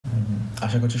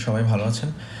আশা করছি সবাই ভালো আছেন।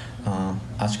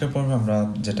 আজকের পর্বে আমরা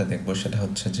যেটা দেখব সেটা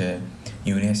হচ্ছে যে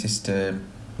ইউনি অ্যাসিস্টের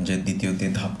যে দ্বিতীয়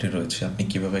ধাপটি রয়েছে, আপনি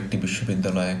কীভাবে একটি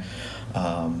বিশ্ববিদ্যালয়ে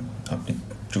আপনি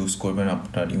চুজ করবেন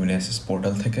আপনার ইউনি অ্যাসিস্ট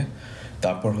পোর্টাল থেকে।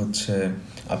 তারপর হচ্ছে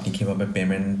আপনি কীভাবে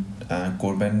পেমেন্ট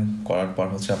করবেন, করার পর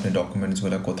হচ্ছে আপনি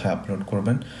ডকুমেন্টসগুলো কোথায় আপলোড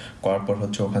করবেন, করার পর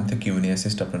হচ্ছে ওখান থেকে ইউনি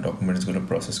অ্যাসিস্ট আপনার ডকুমেন্টসগুলো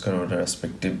প্রসেস করে ওটা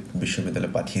রেসপেক্টিভ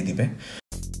বিশ্ববিদ্যালয়ে পাঠিয়ে দিবে।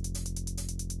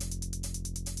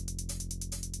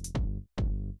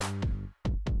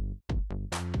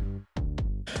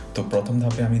 তো প্রথম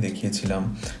ধাপে আমি দেখিয়েছিলাম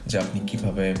যে আপনি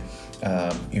কীভাবে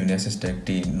ইউনি অ্যাসিস্টে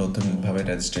একটি নতুনভাবে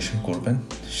রেজিস্ট্রেশন করবেন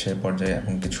সে পর্যায়ে,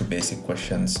 এবং কিছু বেসিক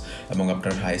কোয়েশ্চেন্স এবং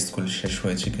আপনার হাই স্কুল শেষ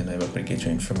হয়েছে কিনা এ ব্যাপারে কিছু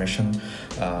ইনফরমেশন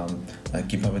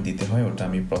কীভাবে দিতে হয় ওটা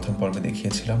আমি প্রথম পর্বে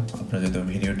দেখিয়েছিলাম। আপনারা যদি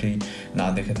ভিডিওটি না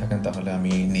দেখে থাকেন তাহলে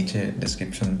আমি নিচে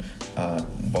ডেসক্রিপশন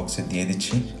বক্সে দিয়ে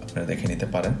দিচ্ছি, আপনারা দেখে নিতে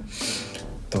পারেন।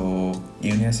 তো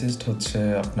ইউনি অ্যাসিস্ট হচ্ছে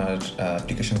আপনার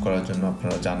অ্যাপ্লিকেশন করার জন্য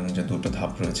আপনারা জানেন যে দুটো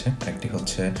ধাপ রয়েছে। একটি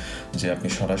হচ্ছে যে আপনি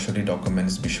সরাসরি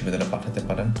ডকুমেন্টস বিশ্ববিদ্যালয়ে পাঠাতে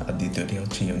পারেন, আর দ্বিতীয়টি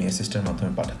হচ্ছে ইউনি অ্যাসিস্টের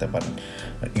মাধ্যমে পাঠাতে পারেন।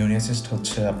 ইউনি অ্যাসিস্ট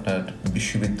হচ্ছে আপনার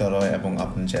বিশ্ববিদ্যালয় এবং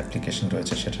আপনার যে অ্যাপ্লিকেশন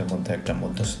রয়েছে সেটার মধ্যে একটা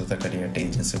মধ্যস্থতাকারী একটা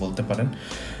এজেন্সি বলতে পারেন।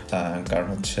 কারণ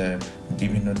হচ্ছে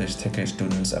বিভিন্ন দেশ থেকে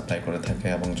স্টুডেন্টস অ্যাপ্লাই করে থাকে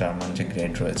এবং জার্মান যে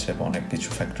গ্রেড রয়েছে বা অনেক কিছু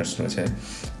ফ্যাক্টরস রয়েছে,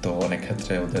 তো অনেক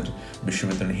ক্ষেত্রে ওদের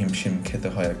বিশ্ববিদ্যালয়ে হিমশিম খেতে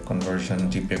হয় কনভার্সন,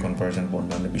 জিপিএ কনভার্সন বা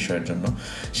অন্যান্য বিষয়ের জন্য।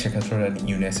 সেক্ষেত্রে ওরা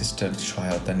ইউনি অ্যাসিস্টের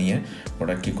সহায়তা নিয়ে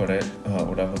ওরা কী করে,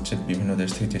 ওরা হচ্ছে বিভিন্ন দেশ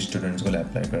থেকে যে স্টুডেন্টসগুলো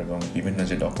অ্যাপ্লাই করে এবং বিভিন্ন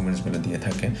যে ডকুমেন্টসগুলো দিয়ে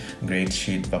থাকে, গ্রেড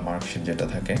শিট বা মার্কশিট যেটা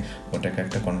থাকে, ওটাকে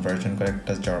একটা কনভার্সন করে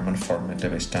একটা জার্মান ফরম্যাটে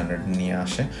বা স্ট্যান্ডার্ড নিয়ে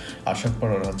আসার পর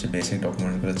ওরা হচ্ছে বেসিক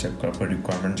ডকুমেন্টসগুলো চেক করার পর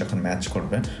রিকোয়ারমেন্ট যখন ম্যাচ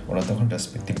করবে ওরা তখন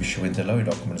রেসপেক্টিভ বিশ্ববিদ্যালয়ে ওই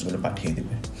ডকুমেন্টসগুলো পাঠিয়ে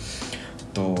দিবে।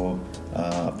 তো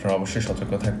আপনারা অবশ্যই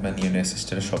সতর্ক থাকবেন ইউনি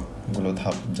অ্যাসিস্টের সবগুলো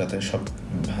ধাপ যাতে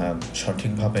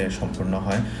সঠিকভাবে সম্পূর্ণ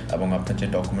হয় এবং আপনার যে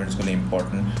ডকুমেন্টসগুলো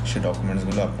ইম্পর্টেন্ট সেই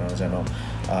ডকুমেন্টসগুলো আপনারা যেন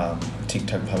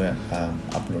ঠিকঠাকভাবে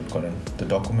আপলোড করেন। তো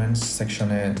ডকুমেন্টস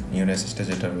সেকশনে ইউনি অ্যাসিস্টে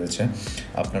যেটা রয়েছে,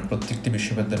 আপনার প্রত্যেকটি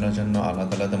বিশ্ববিদ্যালয়ের জন্য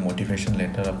আলাদা আলাদা মোটিভেশন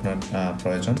লেটার আপনার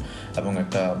প্রয়োজন এবং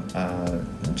একটা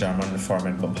জার্মান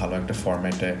ফরম্যাট বা ভালো একটা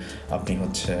ফরম্যাটে আপনি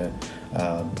হচ্ছে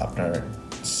আপনার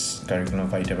কারিকুলাম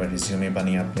ভাইটা বা রিজিউমে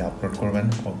বানিয়ে আপনি আপলোড করবেন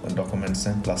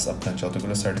ডকুমেন্টসে। প্লাস আপনার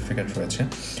যতগুলো সার্টিফিকেট রয়েছে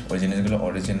ওই জিনিসগুলো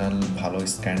অরিজিনাল ভালো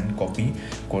স্ক্যান কপি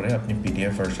করে আপনি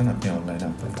পিডিএফ ভার্সন আপনি অনলাইনে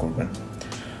আপলোড করবেন।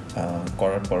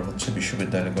 করার পর হচ্ছে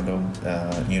বিশ্ববিদ্যালয়গুলো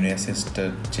ইউনি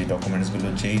অ্যাসিস্টের যে ডকুমেন্টসগুলো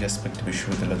যেই রেসপেক্টিভ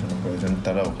বিশ্ববিদ্যালয়ের জন্য প্রয়োজন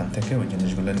তারা ওখান থেকে ওই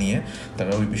জিনিসগুলো নিয়ে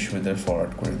তারা ওই বিশ্ববিদ্যালয়ে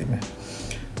ফরওয়ার্ড করে দিবে।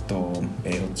 তো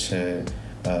এই হচ্ছে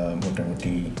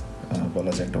মোটামুটি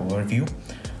বলা যায় একটা ওভারভিউ।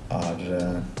 আর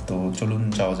তো চলুন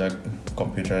যাওয়া যাক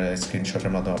কম্পিউটারের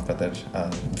স্ক্রিনশটের মাধ্যমে আপনাদের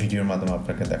ভিডিওর মাধ্যমে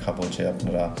আপনাকে দেখাবো যে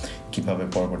আপনারা কীভাবে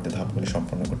পরবর্তী ধাপগুলি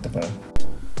সম্পন্ন করতে পারেন।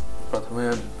 প্রথমে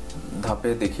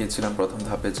দেখিয়েছিলাম প্রথম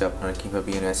ধাপে যে আপনারা কীভাবে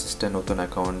ইউনি অ্যাসিস্টে নতুন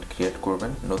অ্যাকাউন্ট ক্রিয়েট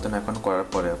করবেন। নতুন অ্যাকাউন্ট করার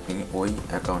পরে আপনি ওই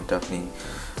অ্যাকাউন্টে আপনি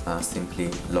সিম্পলি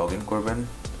লগ ইন করবেন।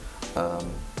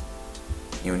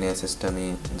 ইউনি অ্যাসিস্টে আমি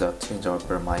যাচ্ছি, যাওয়ার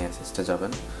পর মাই অ্যাসিস্টে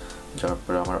যাবেন। যাওয়ার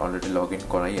পরে আমার অলরেডি লগ ইন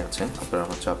করাই আছে, আপনারা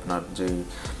হচ্ছে আপনার যেই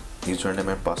ইউজার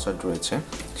নেমের পাসওয়ার্ড রয়েছে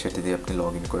সেটি দিয়ে আপনি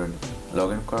লগ ইন করে নেবেন। লগ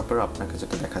ইন করার পর আপনাকে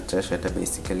যেটা দেখাচ্ছে সেটা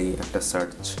বেসিক্যালি একটা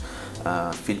সার্চ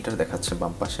ফিল্টার দেখাচ্ছে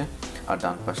বাম পাশে, আর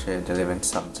ডান পাশে রিলেভেন্ট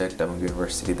সাবজেক্ট এবং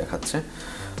ইউনিভার্সিটি দেখাচ্ছে।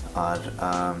 আর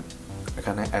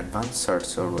এখানে অ্যাডভান্স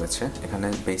সার্চও রয়েছে। এখানে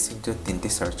বেসিক যে তিনটি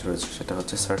সার্চ রয়েছে সেটা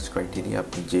হচ্ছে সার্চ ক্রাইটেরিয়া,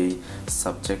 আপনি যেই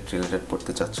সাবজেক্ট রিলেটেড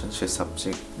পড়তে চাচ্ছেন সেই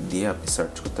সাবজেক্ট দিয়ে আপনি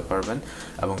সার্চ করতে পারবেন।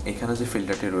 এবং এখানে যে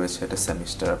ফিল্টারটি রয়েছে এটা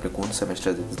সেমিস্টার, আপনি কোন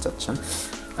সেমিস্টার যেতে চাচ্ছেন।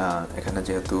 এখানে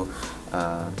যেহেতু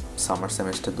সামার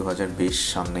সেমিস্টার 2020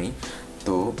 সামনেই,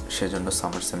 তো সেজন্য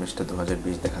সামার সেমিস্টার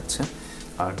 2020 দেখাচ্ছে।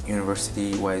 আর ইউনিভার্সিটি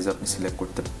ওয়াইজ আপনি সিলেক্ট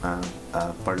করতে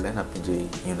পারলেন, আপনি যে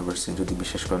ইউনিভার্সিটি যদি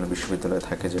বিশেষ কোনো বিশ্ববিদ্যালয়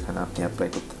থাকে যেখানে আপনি অ্যাপ্লাই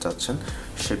করতে চাচ্ছেন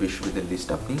সেই বিশ্ববিদ্যালয়ের লিস্ট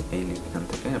আপনি এখান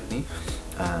থেকে আপনি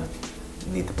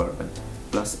নিতে পারবেন।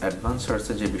 প্লাস অ্যাডভান্স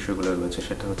সার্চে যে বিষয়গুলো রয়েছে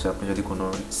সেটা হচ্ছে আপনি যদি কোনো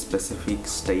স্পেসিফিক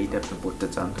স্টেট আপনি পড়তে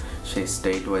চান সেই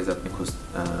স্টেট ওয়াইজ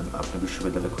আপনি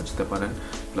বিশ্ববিদ্যালয়ে খুঁজতে পারেন।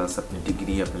 প্লাস আপনি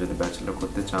ডিগ্রি আপনি যদি ব্যাচেলর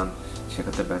করতে চান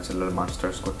সেক্ষেত্রে ব্যাচেলর,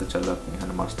 মাস্টার্স করতে চাইলে আপনি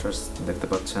এখানে মাস্টার্স দেখতে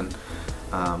পাচ্ছেন।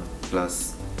 প্লাস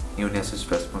ইউনি অ্যাসিস্ট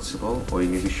রেসপন্সিবল, ওই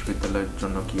বিশ্ববিদ্যালয়ের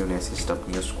জন্য কি ইউনি অ্যাসিস্ট আপনি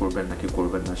ইউজ করবেন নাকি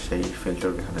করবেন না সেই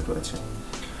ফিল্টার এখানে রয়েছে।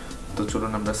 তো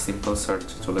চলুন আমরা সিম্পল সার্চ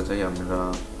চলে যাই। আমরা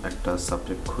একটা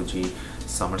সাবজেক্ট খুঁজি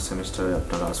সামার সেমিস্টারে,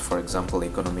 আপনারা ফর এক্সাম্পল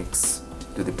ইকোনমিক্স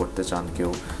যদি পড়তে চান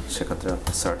কেউ সেক্ষেত্রে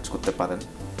আপনি সার্চ করতে পারেন।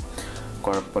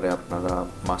 করার পরে আপনারা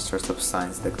মাস্টার্স অফ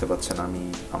সায়েন্স দেখতে পাচ্ছেন। আমি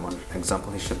আমার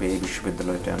এক্সাম্পল হিসেবে এই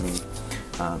বিশ্ববিদ্যালয়টা আমি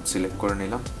সিলেক্ট করে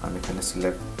নিলাম। আমি এখানে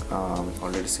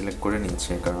অলরেডি সিলেক্ট করে নিয়েছি,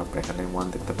 কারণ আপনারা এখানে 1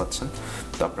 দেখতে পাচ্ছেন।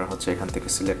 তো আপনারা হচ্ছে এখান থেকে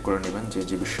সিলেক্ট করে নেবেন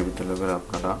যে বিশ্ববিদ্যালয়গুলো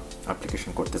আপনারা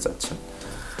অ্যাপ্লিকেশন করতে চাচ্ছেন।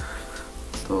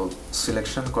 তো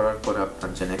সিলেকশন করার পরে আপনার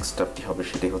যে নেক্সট স্টেপটি হবে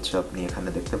সেটি হচ্ছে আপনি এখানে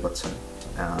দেখতে পাচ্ছেন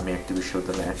আমি একটি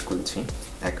বিশ্ববিদ্যালয় অ্যাড করেছি।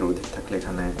 একের অধিক থাকলে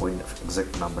এখানে ওই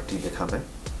এক্সাক্ট নাম্বারটি দেখাবে।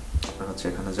 আপনারা হচ্ছে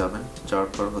এখানে যাবেন, যাওয়ার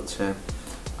পর হচ্ছে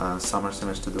summer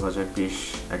semester 2020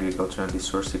 agriculture and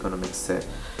resource ইকোনমিক্সে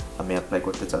আমি অ্যাপ্লাই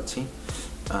করতে চাচ্ছি।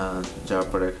 যাওয়ার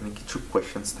পরে এখানে কিছু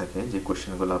কোয়েশ্চেন্স থাকে, যে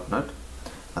কোয়েশ্চেনগুলো আপনার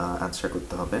অ্যান্সার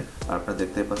করতে হবে। আর আপনারা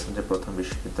দেখতেই পাচ্ছেন যে প্রথম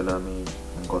বিশ্ববিদ্যালয় আমি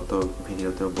গত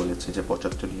ভিডিওতেও বলেছি যে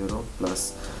 75 ইউরো প্লাস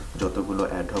যতগুলো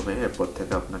অ্যাড হবে এরপর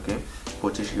থেকে আপনাকে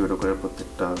 25 ইউরো করে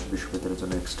প্রত্যেকটা বিশ্ববিদ্যালয়ের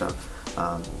জন্য এক্সট্রা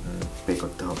পে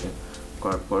করতে হবে।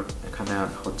 করার পর এখানে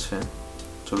হচ্ছে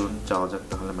চলুন যাওয়া যাক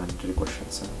তাহলে ম্যান্ডেটরি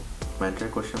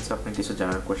কোয়েশ্চেন্সে আপনি কিছু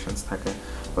জেনারেল কোয়েশ্চেন্স থাকে।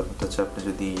 প্রথমত হচ্ছে আপনি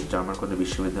যদি জার্মান কোনো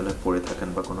বিশ্ববিদ্যালয়ে পড়ে থাকেন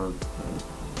বা কোনো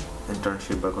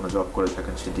ইন্টার্নশিপ বা কোনো জব করে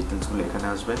থাকেন সেই ডিটেলসগুলো এখানে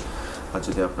আসবে। আর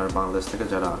যদি আপনার বাংলাদেশ থেকে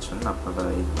যারা আছেন আপনারা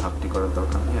এই ধাপটি করার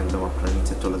দরকার নেই, একদম আপনারা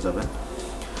নিচে চলে যাবেন।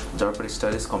 যার পর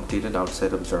studies completed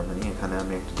outside of Germany, এখানে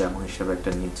আমি একটা ডেমো হিসেবে একটা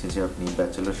নিয়েছি যে আপনি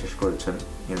ব্যাচেলর শেষ করেছেন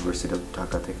ইউনিভার্সিটি অফ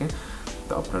ঢাকা থেকে।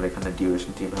 তো আপনারা এখানে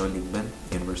ডিউরেশনটি এভাবে লিখবেন,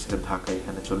 ইউনিভার্সিটি অফ ঢাকা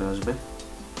এখানে চলে আসবে।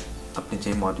 আপনি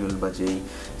যেই মডিউল বা যেই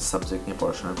সাবজেক্ট নিয়ে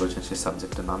পড়াশোনা করেছেন সেই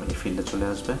সাবজেক্টের নাম এই ফিল্ডে চলে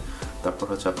আসবে। তারপর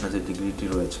হচ্ছে আপনার যে ডিগ্রিটি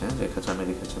রয়েছে, এক্ষেত্রে আমি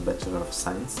লিখেছি ব্যাচেলর অফ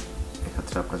সায়েন্স।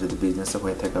 এক্ষেত্রে আপনার যদি বিজনেসে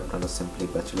হয়ে থাকে আপনারা সিম্পলি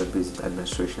ব্যাচেলর বিজনেস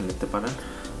অ্যাডমিনিস্ট্রেশন লিখতে পারেন।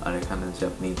 আর এখানে যে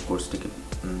আপনি কোর্সটিকে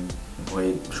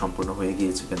সম্পূর্ণ হয়ে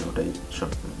গিয়েছে কেন ওটাই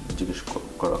জিজ্ঞেস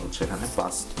করা হচ্ছে এখানে,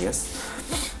 পাস্ট ইয়েস।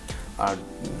 আর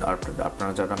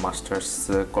আপনারা যারা মাস্টার্স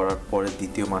করার পরে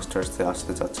দ্বিতীয় মাস্টার্সে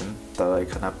আসতে চাচ্ছেন তারা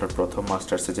এখানে আপনার প্রথম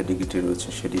মাস্টার্সে যে ডিগ্রিটি রয়েছে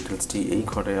সেই ডিটেলসটি এই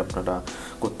ঘরে আপনারা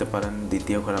করতে পারেন।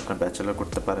 দ্বিতীয় ঘরে আপনার ব্যাচেলর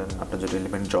করতে পারেন। আপনার যদি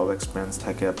রিলেভেন্ট জব এক্সপিরিয়েন্স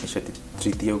থাকে আপনি সেটি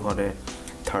তৃতীয় ঘরে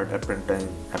থার্ড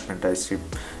অ্যাপ্রেন্টাইসশিপ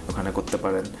ওখানে করতে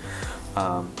পারেন।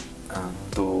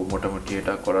 তো মোটামুটি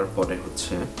এটা করার পরে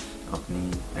হচ্ছে আপনি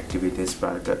অ্যাক্টিভিটিস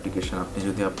প্রায়োর টু অ্যাপ্লিকেশন, আপনি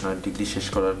যদি আপনার ডিগ্রি শেষ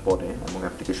করার পরে এবং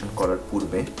অ্যাপ্লিকেশন করার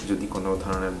পূর্বে যদি কোনো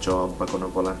ধরনের জব বা কোনো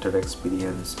ভলান্টিয়ার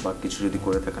এক্সপিরিয়েন্স বা কিছু যদি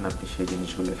করে থাকেন আপনি সেই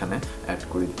জিনিসগুলো এখানে অ্যাড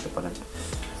করে দিতে পারেন।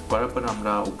 করার পরে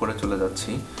আমরা উপরে চলে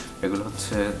যাচ্ছি। এগুলো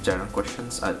হচ্ছে জেনারেল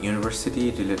কোয়েশ্চেন্স আর ইউনিভার্সিটি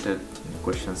রিলেটেড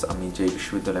কোয়েশ্চেন্স। আমি যে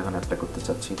বিশ্ববিদ্যালয়ে এখন অ্যাপ্লাই করতে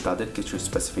চাচ্ছি তাদের কিছু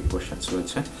স্পেসিফিক কোয়েশ্চেন্স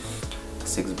রয়েছে।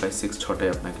 6x6 6টাই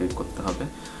আপনাকে করতে হবে।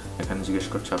 এখানে জিজ্ঞেস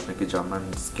করছে আপনার কি জার্মান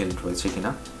স্কিল রয়েছে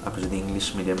কিনা। আপনি যদি ইংলিশ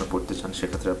মিডিয়ামে পড়তে চান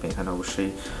সেক্ষেত্রে আপনি এখানে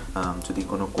অবশ্যই যদি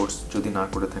কোনো কোর্স যদি না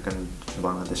করে থাকেন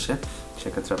বাংলাদেশে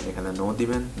সেক্ষেত্রে আপনি এখানে নো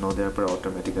দিবেন। নো দেওয়ার পরে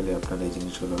অটোমেটিক্যালি আপনার এই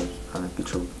জিনিসগুলো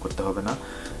কিছু করতে হবে না।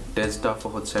 টেস্ট অফ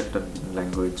হচ্ছে একটা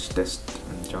language test,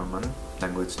 German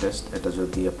language test, এটা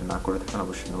যদি আপনি না করে থাকেন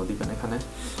অবশ্যই নো দিবেন এখানে।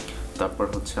 তারপর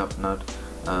হচ্ছে আপনার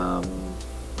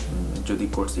যদি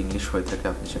কোর্স ইংলিশ হয়ে থাকে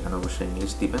আপনি সেখানে অবশ্যই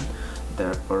ইংলিশ দিবেন।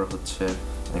 তারপর হচ্ছে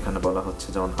এখানে বলা হচ্ছে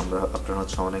যেমন আপনারা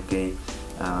হচ্ছে অনেকেই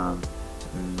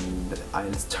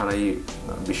আইএলটিএস ছাড়াই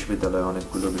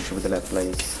অনেকগুলো বিশ্ববিদ্যালয় অ্যাপ্লাই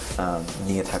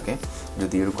নিয়ে থাকে।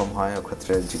 যদি এরকম হয়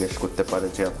ওক্ষেত্রে জিজ্ঞেস করতে পারে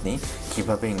যে আপনি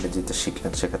কীভাবে ইংরেজিতে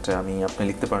শিখলেন। সেক্ষেত্রে আপনি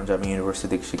লিখতে পারেন যে আমি ইউনিভার্সিটি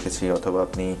থেকে শিখেছি অথবা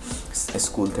আপনি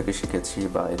স্কুল থেকে শিখেছি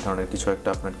বা এই ধরনের কিছু একটা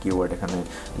আপনার কিওয়ার্ড এখানে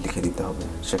লিখে দিতে হবে।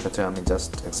 সেক্ষেত্রে আমি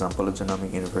জাস্ট এক্সাম্পলের জন্য আমি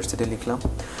ইউনিভার্সিটি লিখলাম।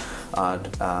 আর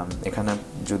এখানে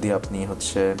যদি আপনি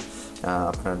হচ্ছে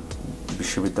আপনার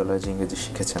বিশ্ববিদ্যালয়ে যে ইংরেজি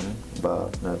শিখেছেন বা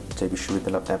আপনার যে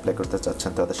বিশ্ববিদ্যালয়ে আপনি অ্যাপ্লাই করতে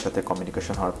চাচ্ছেন তাদের সাথে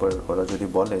কমিউনিকেশন হওয়ার পর ওরা যদি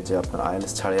বলে যে আপনার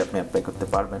আইএলটিএস ছাড়াই আপনি অ্যাপ্লাই করতে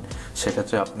পারবেন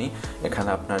সেক্ষেত্রে আপনি এখানে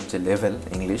আপনার যে লেভেল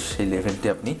ইংলিশ সেই লেভেলটি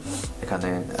আপনি এখানে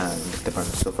লিখতে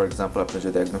পারেন। সো ফর এক্সাম্পল আপনি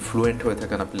যদি একদম ফ্লুয়েন্ট হয়ে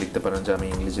থাকেন আপনি লিখতে পারেন যে আমি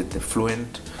ইংরেজিতে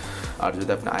ফ্লুয়েন্ট। আর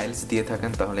যদি আপনি আইএলটিএস দিয়ে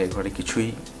থাকেন তাহলে এই ঘরে কিছুই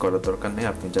করার দরকার নেই,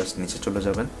 আপনি জাস্ট নিচে চলে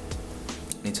যাবেন।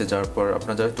 নিচে যাওয়ার পর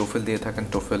আপনার যারা টোফেল দিয়ে থাকেন,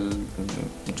 টোফেল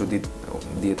যদি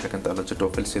দিয়ে থাকেন তাহলে হচ্ছে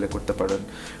টোফেল সিলেক্ট করতে পারেন,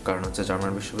 কারণ হচ্ছে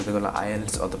জার্মান বিশ্ববিদ্যালয়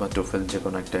আইএলটিএস অথবা টোফেল যে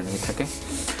কোনো একটা নিয়ে থাকে।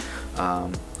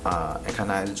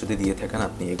 এখানে আইএলটিএস যদি দিয়ে থাকেন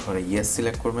আপনি এই ঘরে ইয়েস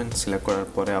সিলেক্ট করবেন। সিলেক্ট করার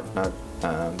পরে আপনার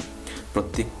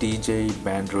প্রত্যেকটি যেই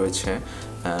ব্যান্ড রয়েছে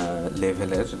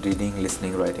লেভেলের রিডিং,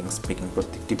 লিসনিং, রাইটিং, স্পিকিং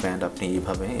প্রত্যেকটি ব্যান্ড আপনি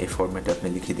এইভাবে এই ফরম্যাটে আপনি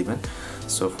লিখে দিবেন।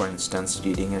 So for instance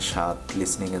রিডিংয়ে 7,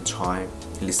 লিসনিংয়ে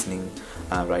 6,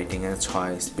 রাইটিংয়ে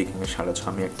 6, স্পিকিংয়ে 6.5।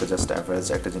 আমি একটা জাস্ট অ্যাভারেজ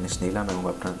একটা জিনিস নিলাম এবং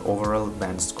আপনার ওভারঅল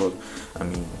ব্যান্ড স্কোর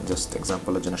আমি জাস্ট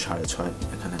এক্সাম্পলের জন্য 6.5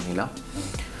 এখানে নিলাম।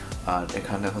 আর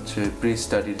এখানে হচ্ছে প্রি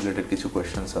স্টাডি রিলেটেড কিছু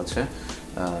কোয়েশ্চেন্স আছে,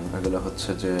 এগুলো হচ্ছে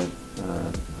যে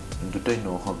দুটোই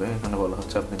নো হবে। এখানে বলা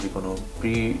হচ্ছে আপনি যে কোনো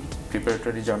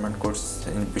প্রিপারেটরি জার্মান কোর্স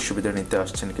বিশ্ববিদ্যালয়ে নিতে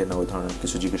আসছেন কিনা ওই ধরনের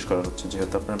কিছু জিজ্ঞেস করা হচ্ছে।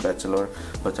 যেহেতু আপনার ব্যাচেলর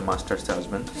বা মাস্টার্সে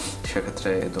আসবেন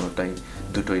সেক্ষেত্রে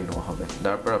দুটোই নো হবে।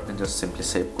 তারপর আপনি জাস্ট সিম্পলি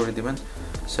সেভ করে দিবেন।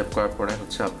 সেভ করার পরে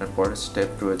হচ্ছে আপনার পরের স্টেপ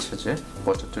রয়েছে যে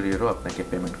 75 ইউরো আপনাকে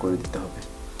পেমেন্ট করে দিতে হবে।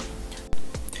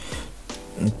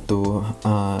 তো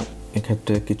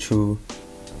এক্ষেত্রে কিছু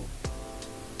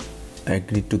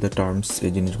অ্যাগ্রি টু দ্য টার্মস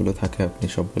এই জিনিসগুলো থাকে, আপনি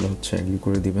সবগুলো হচ্ছে অ্যাগ্রি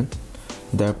করে দিবেন।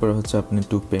 তারপরে হচ্ছে আপনি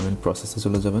টু পেমেন্ট প্রসেসে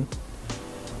চলে যাবেন।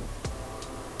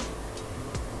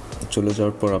 চলে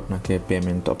যাওয়ার পর আপনাকে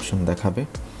পেমেন্ট অপশন দেখাবে।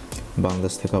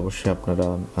 বাংলাদেশ থেকে অবশ্যই আপনারা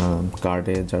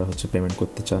কার্ডে যারা হচ্ছে পেমেন্ট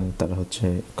করতে চান তারা হচ্ছে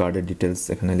কার্ডের ডিটেলস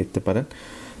এখানে লিখতে পারেন।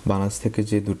 বাংলাদেশ থেকে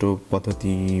যে দুটো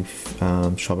পদ্ধতি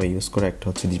সবাই ইউজ করে, একটা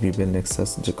হচ্ছে জিবিএল নেক্সাস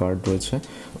যে কার্ড রয়েছে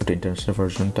ওটা ইন্টারন্যাশনাল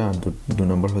ভার্সনটা, আর 2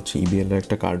 নম্বর হচ্ছে ইবিএল-এর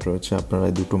একটা কার্ড রয়েছে। আপনারা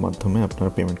এই দুটো মাধ্যমে আপনারা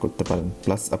পেমেন্ট করতে পারেন।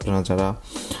 প্লাস আপনারা যারা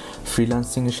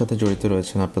ফ্রিল্যান্সিংয়ের সাথে জড়িত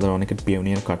রয়েছেন আপনাদের অনেকের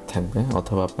পিওনিয়ার কার্ড থাকবে,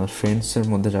 অথবা আপনার ফ্রেন্ডসের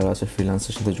মধ্যে যারা আছে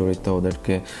ফ্রিল্যান্সের সাথে জড়িত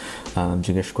ওদেরকে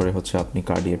জিজ্ঞেস করে হচ্ছে আপনি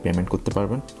কার্ড দিয়ে পেমেন্ট করতে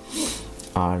পারবেন।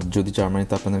 আর যদি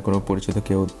জার্মানিতে আপনাদের কোনো পরিচিত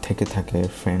কেউ থেকে থাকে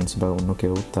ফ্রেন্ডস বা অন্য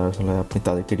কেউ, তাহলে আপনি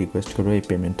তাদেরকে রিকোয়েস্ট করে এই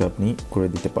পেমেন্টটা আপনি করে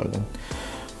দিতে পারবেন।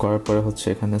 করার পরে হচ্ছে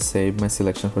এখানে save my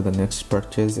selection for the next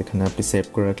purchase, এখানে আপনি সেভ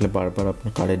করে রাখলে বারবার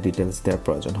আপনার কার্ডের ডিটেলস দেওয়ার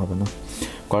প্রয়োজন হবে না।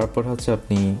 করার পর হচ্ছে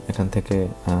আপনি এখান থেকে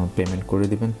পেমেন্ট করে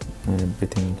দিবেন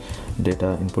এভরিথিং ডেটা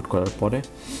ইনপুট করার পরে।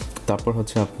 তারপর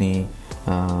হচ্ছে আপনি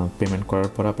পেমেন্ট করার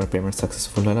পর আপনার পেমেন্ট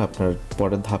সাকসেসফুল হলে আপনার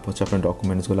পরের ধাপ হচ্ছে আপনার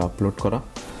ডকুমেন্টসগুলো আপলোড করা।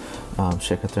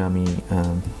 সেক্ষেত্রে আমি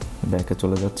ব্যাকে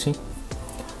চলে যাচ্ছি।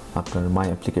 আপনার মাই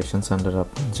অ্যাপ্লিকেশনস আন্ডার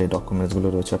আপনার যে ডকুমেন্টসগুলো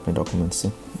রয়েছে আপনি ডকুমেন্টসে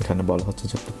এখানে বলা হচ্ছে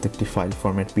যে প্রত্যেকটি ফাইল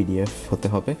ফরম্যাট পিডিএফ হতে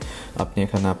হবে। আপনি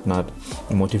এখানে আপনার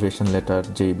মোটিভেশন লেটার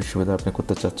যে বিশ্ববিদ্যালয় আপনি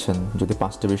করতে চাচ্ছেন, যদি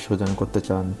 5টি বিশ্ববিদ্যালয় করতে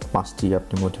চান 5টি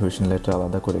আপনি মোটিভেশন লেটার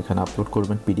আলাদা করে এখানে আপলোড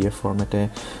করবেন পিডিএফ ফরম্যাটে।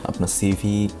 আপনার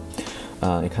সিভি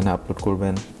এখানে আপলোড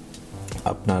করবেন,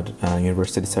 আপনার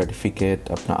ইউনিভার্সিটি সার্টিফিকেট,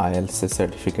 আপনার আইএলটিএস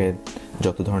সার্টিফিকেট,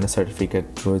 যত ধরনের সার্টিফিকেট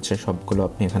রয়েছে সবগুলো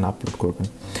আপনি এখানে আপলোড করবেন।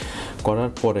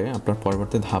 করার পরে আপনার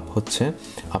পরবর্তী ধাপ হচ্ছে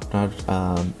আপনার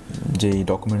যেই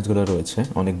ডকুমেন্টসগুলো রয়েছে,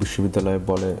 অনেক বিশ্ববিদ্যালয়ে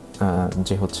বলে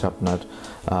যে হচ্ছে আপনার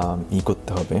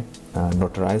করতে হবে,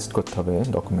 নোটারাইজড করতে হবে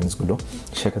ডকুমেন্টসগুলো।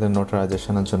 সেক্ষেত্রে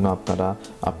নোটারাইজেশনের জন্য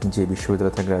আপনি যে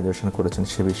বিশ্ববিদ্যালয় থেকে গ্র্যাজুয়েশন করেছেন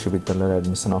সেই বিশ্ববিদ্যালয়ের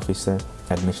অ্যাডমিশন অফিসে,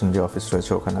 অ্যাডমিশন যে অফিস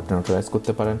রয়েছে ওখানে আপনি নোটারাইজ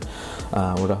করতে পারেন।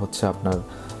 ওরা হচ্ছে আপনার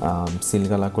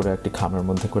সিলগালা করে একটি খামের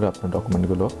মধ্যে করে আপনার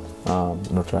ডকুমেন্টগুলো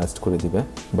নোটারাইজড করে দিবে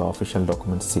বা অফিসিয়াল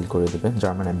ডকুমেন্ট সিল করে দিবে।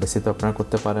 জার্মান এম্বাসিতে আপনারা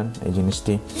করতে পারেন এই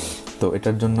জিনিসটি। তো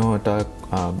এটার জন্য এটা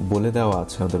বলে দেওয়া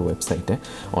আছে ওদের ওয়েবসাইটে।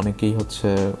 অনেকেই হচ্ছে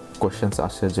কোয়েশ্চেন্স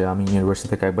আসে যে আমি ইউনিভার্সিটি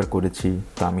থেকে একবার করেছি,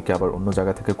 তা আমি কি আবার অন্য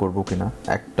জায়গা থেকে করবো কি না।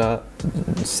 একটা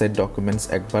সেট ডকুমেন্টস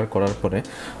একবার করার পরে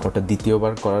ওটা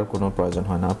দ্বিতীয়বার করার কোনো প্রয়োজন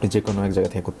হয় না, আপনি যে কোনো এক জায়গা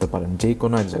থেকে করতে পারেন, যে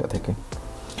কোনো এক জায়গা থেকে।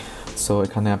 সো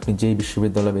এখানে আপনি যেই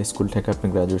বিশ্ববিদ্যালয় বা স্কুল থেকে আপনি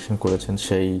গ্র্যাজুয়েশন করেছেন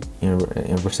সেই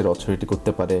ইউনিভার্সিটি অথরিটি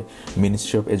করতে পারে,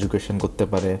 মিনিস্ট্রি অফ এডুকেশন করতে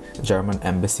পারে, জার্মান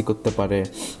এম্বাসি করতে পারে,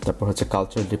 তারপর হচ্ছে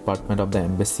culture department of the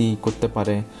embassy করতে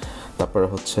পারে, তারপরে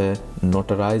হচ্ছে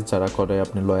নোটারাইজ যারা করে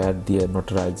আপনি লয়ার দিয়ে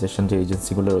নোটারাইজেশন যে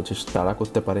এজেন্সিগুলো রয়েছে তারা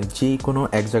করতে পারে। যে কোনো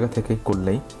এক জায়গা থেকে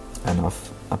করলেই এনাফ,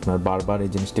 আপনার বারবার এই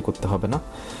জিনিসটি করতে হবে না।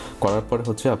 করার পরে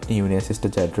হচ্ছে আপনি ইউনি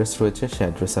অ্যাসিস্টের যে অ্যাড্রেস রয়েছে সেই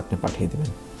অ্যাড্রেসে আপনি পাঠিয়ে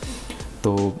দেবেন।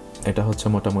 তো এটা হচ্ছে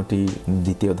মোটামুটি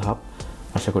দ্বিতীয় ধাপ।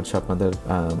 আশা করছি আপনাদের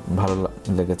ভালো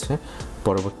লেগেছে।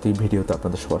 পরবর্তী ভিডিওতে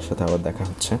আপনাদের সবার সাথে আবার দেখা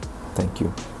হচ্ছে। Thank you.